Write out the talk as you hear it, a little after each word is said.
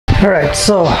Alright,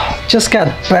 so just got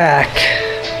back.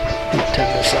 Let me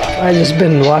turn this off. I just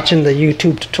been watching the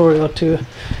YouTube tutorial too.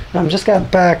 Just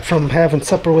got back from having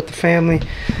supper with the family,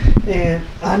 and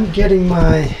I'm getting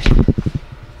my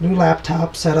new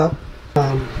laptop set up.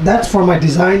 That's for my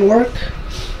design work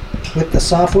with the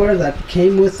software that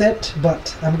came with it,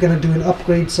 but I'm gonna do an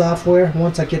upgrade software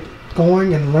once I get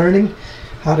going and learning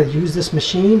how to use this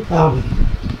machine.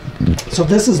 So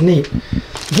this is neat.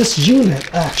 This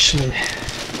unit actually,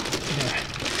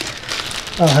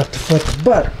 I'll have to flip it,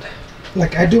 but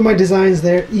like I do my designs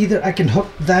there. Either I can hook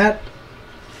that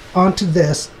onto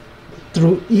this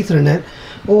through Ethernet,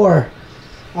 or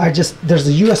there's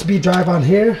a USB drive on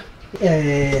here,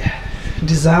 a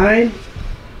design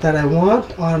that I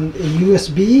want on a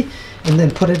USB, and then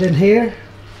put it in here,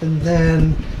 and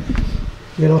then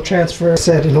transfer.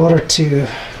 Said in order to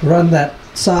run that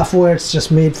software, it's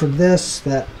just made for this,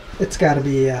 that it's got to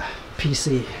be a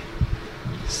PC.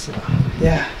 So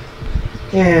yeah,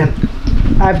 and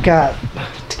I've got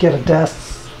to get a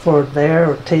desk for there,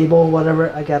 or table,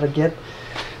 whatever I gotta get,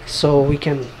 so we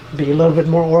can be a little bit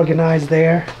more organized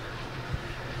there.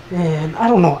 And I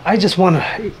don't know, I just want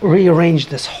to rearrange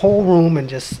this whole room and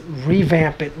just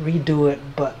revamp it, redo it.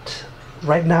 But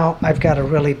right now I've got to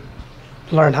really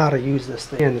learn how to use this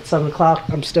thing. And it's 7 o'clock.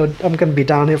 I'm gonna be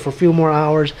down here for a few more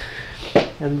hours,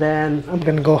 and then I'm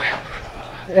gonna go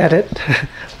edit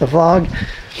the vlog,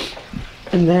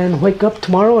 and then wake up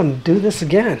tomorrow and do this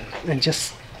again, and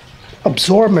just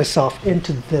absorb myself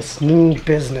into this new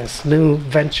business, new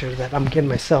venture that I'm getting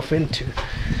myself into.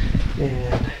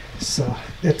 And so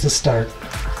it's a start.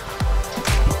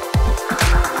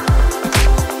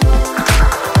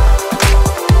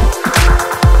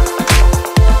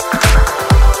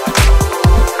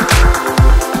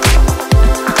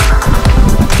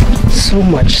 So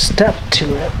much step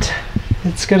to it.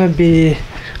 It's gonna be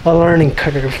a learning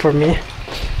curve for me,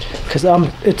 because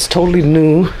it's totally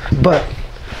new, but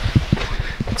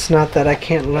it's not that I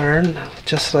can't learn.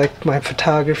 Just like my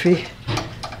photography,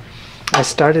 I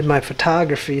started my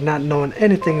photography not knowing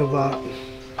anything about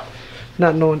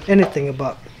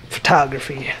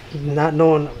photography, not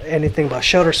knowing anything about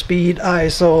shutter speed,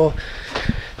 ISO,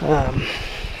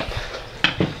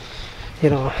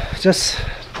 just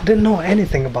didn't know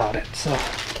anything about it. So,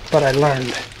 but I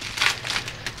learned.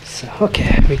 So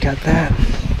okay, we got that.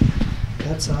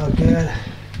 That's all good.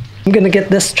 I'm gonna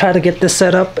try to get this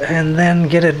set up and then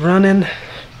get it running.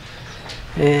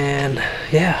 And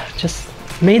yeah, just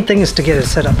main thing is to get it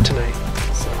set up tonight.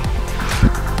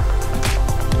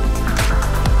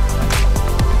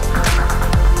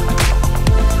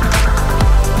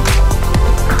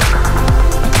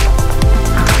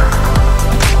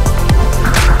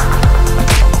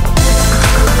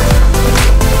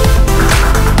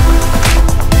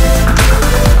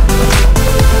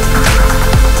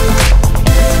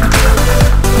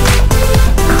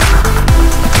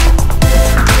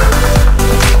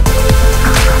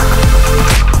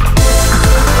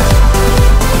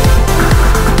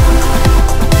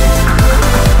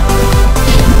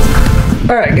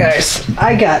 Alright guys,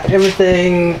 I got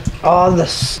everything, all the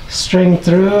string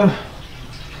through,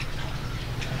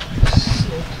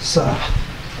 so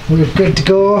we're good to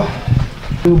go.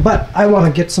 But I want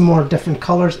to get some more different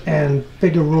colors and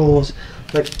bigger rolls.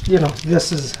 Like,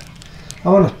 I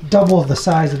want to double the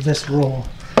size of this roll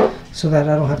so that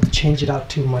I don't have to change it out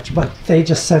too much. But they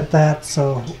just sent that,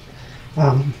 so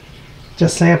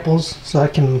just samples, so I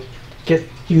can get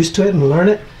used to it and learn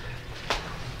it.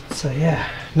 So yeah,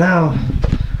 now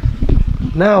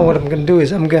what I'm gonna do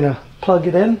is I'm gonna plug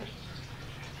it in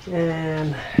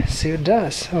and see what it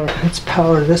does. Or let's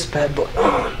power this bad boy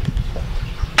on.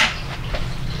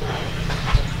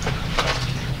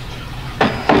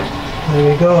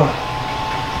 There we go.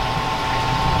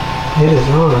 It is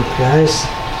on, guys.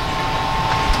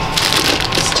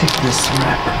 Let's take this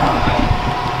wrapper off.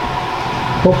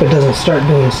 Hope it doesn't start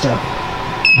doing stuff.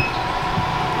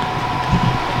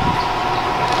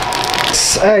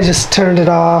 I just turned it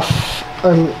off.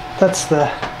 I've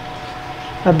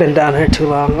been down here too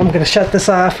long. I'm gonna shut this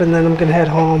off, and then I'm gonna head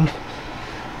home.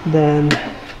 Then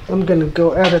I'm gonna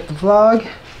go edit the vlog,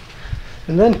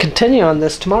 and then continue on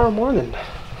this tomorrow morning.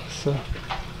 So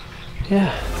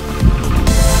yeah.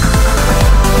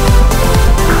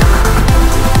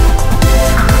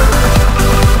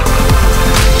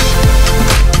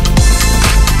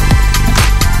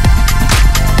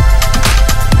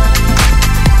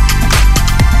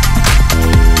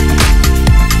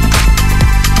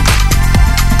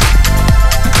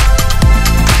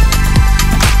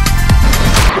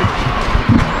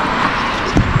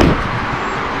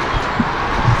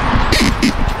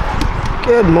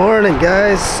 Good morning,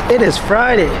 guys. It is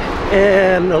Friday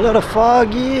and a little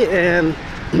foggy and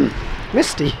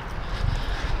misty.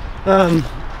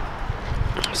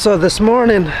 So this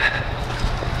morning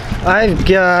I've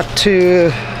got to,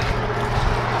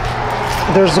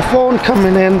 there's a phone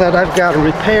coming in that I've got to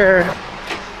repair.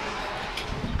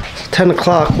 10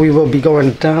 o'clock we will be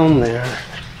going down there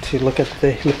to look at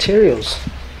the materials.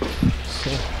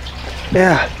 So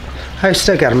yeah, I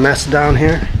still got a mess down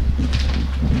here.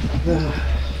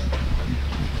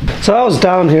 So I was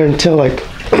down here until like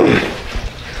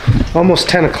almost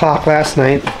 10 o'clock last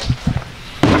night,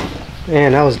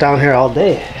 and I was down here all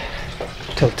day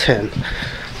till 10.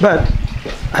 But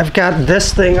I've got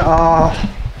this thing all,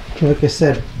 like I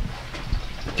said,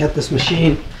 got this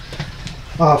machine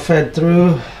all fed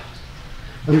through.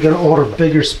 I'm gonna order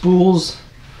bigger spools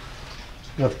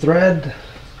of thread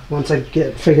once I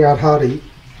figure out how to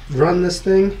run this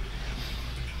thing.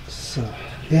 So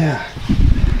yeah,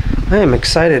 I am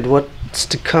excited what's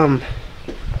to come,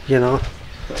 you know,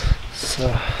 so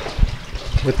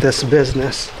with this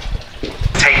business.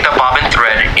 Take the bobbin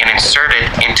thread and insert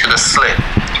it into the slit.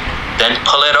 Then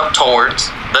pull it up towards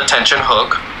the tension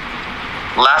hook.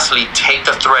 Lastly, take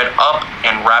the thread up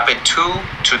and wrap it 2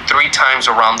 to 3 times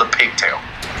around the pigtail.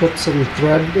 Put some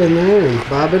thread in there and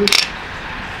bobbin.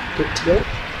 Good to go.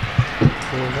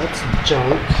 Well, that's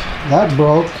junk. That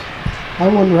broke. I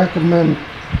wouldn't recommend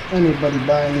anybody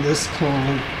buying this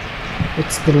kind.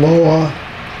 It's the Loa,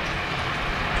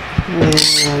 and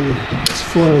it's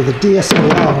for the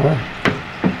DSLR.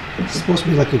 It's supposed to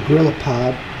be like a Gorilla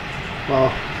Pod.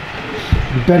 Well,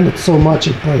 you bend it so much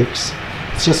it breaks.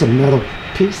 It's just a metal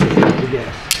piece of it, I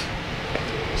guess.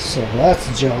 So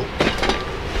that's junk.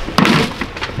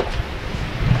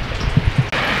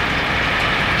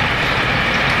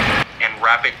 And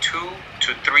wrap it 2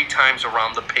 to 3 times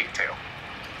around the pigtail.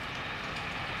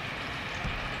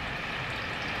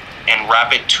 And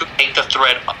wrap it to take the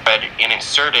thread and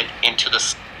insert it into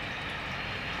the.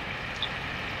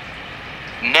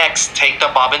 Next, take the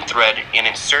bobbin thread and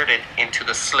insert it into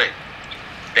the slit.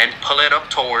 Then pull it up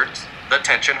towards the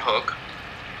tension hook.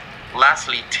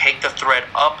 Lastly, take the thread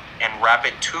up and wrap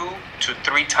it 2 to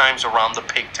 3 times around the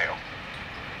pigtail.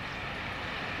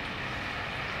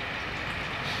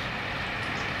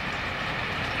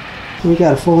 We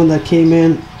got a phone that came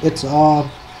in. It's all,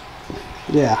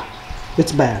 yeah,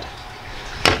 it's bad.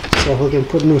 So we're gonna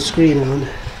put a new screen on.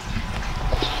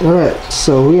 Alright,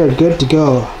 so we are good to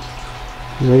go.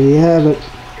 There you have it.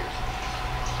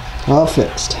 All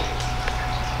fixed.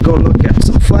 Go look at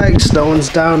some flagstones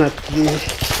down at the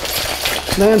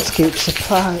landscape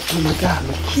supply. Oh my god,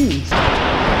 my keys.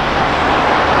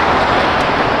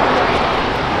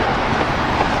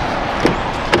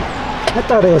 I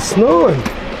thought it was snowing.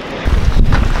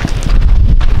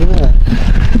 Yeah.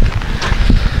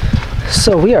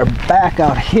 So we are back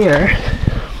out here.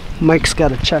 Mike's got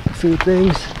to check a few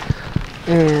things,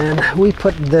 and we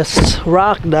put this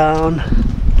rock down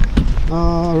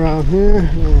all around here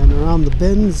and around the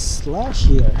bends last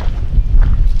year.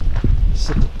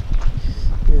 So,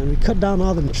 and we cut down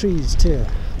all them trees too.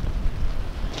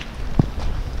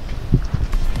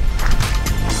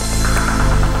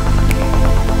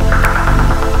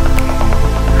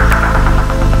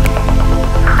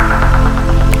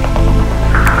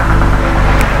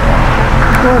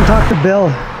 Go and talk to Bill.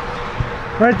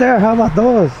 Right there, how about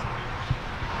those?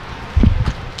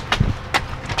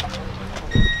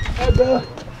 Hey Bill,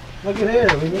 look at here,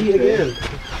 we meet again.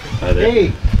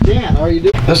 Hey, Dan, how are you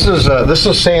doing? This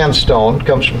is sandstone,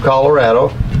 comes from Colorado,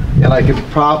 and I could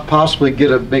possibly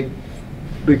get a big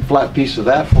flat piece of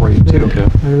that for you too. Okay.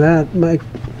 Look at that, Mike.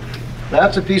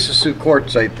 That's a piece of Sioux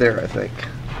quartzite there, I think.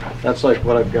 That's like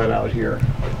what I've got out here.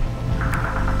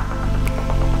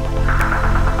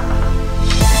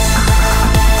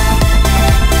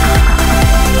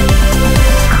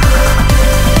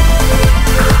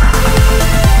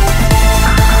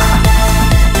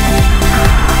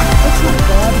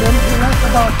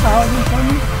 About 1,000 from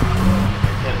you?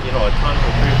 And, you know, a ton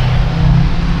for free.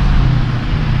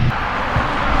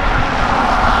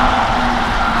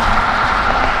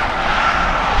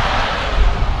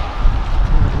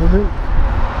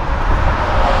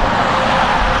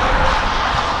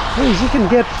 Please, you can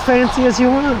get fancy as you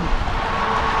want.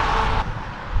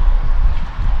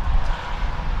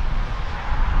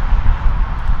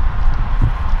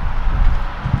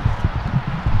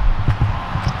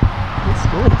 That's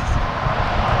nice.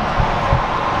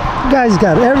 You guys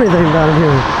got everything down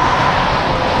here.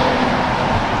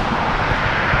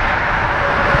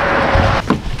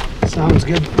 Sounds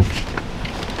good.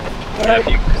 Yeah, if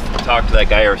you talk to that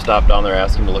guy or stop down there,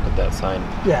 ask him to look at that sign.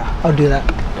 Yeah, I'll do that.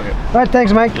 Okay. All right,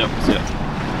 thanks, Mike. Yep. See ya.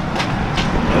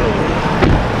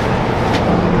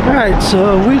 All right,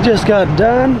 so we just got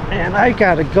done, and I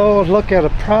gotta go look at a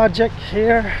project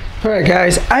here. All right,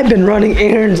 guys, I've been running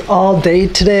errands all day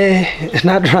today.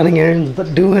 Not running errands,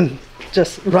 but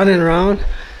just running around.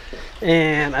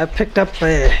 And I picked up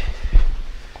a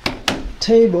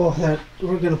table that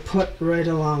we're gonna put right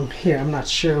along here. I'm not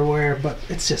sure where, but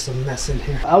it's just a mess in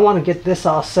here. I want to get this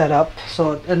all set up,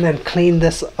 and then clean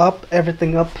this up,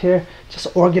 everything up here, just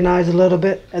organize a little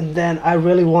bit, and then I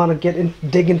really want to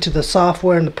dig into the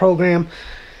software and the program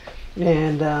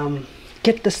and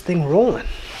get this thing rolling.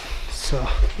 So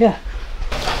yeah.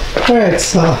 All right,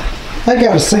 so I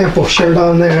got a sample shirt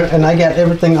on there, and I got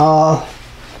everything all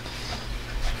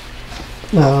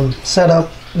set up,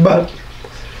 but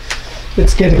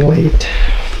it's getting late.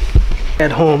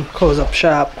 At home, close up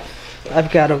shop. I've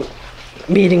got a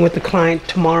meeting with the client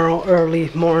tomorrow early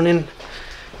morning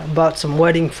about some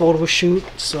wedding photo shoot,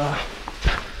 so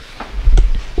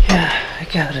yeah, I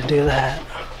gotta do that.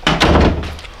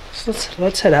 So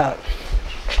let's head out.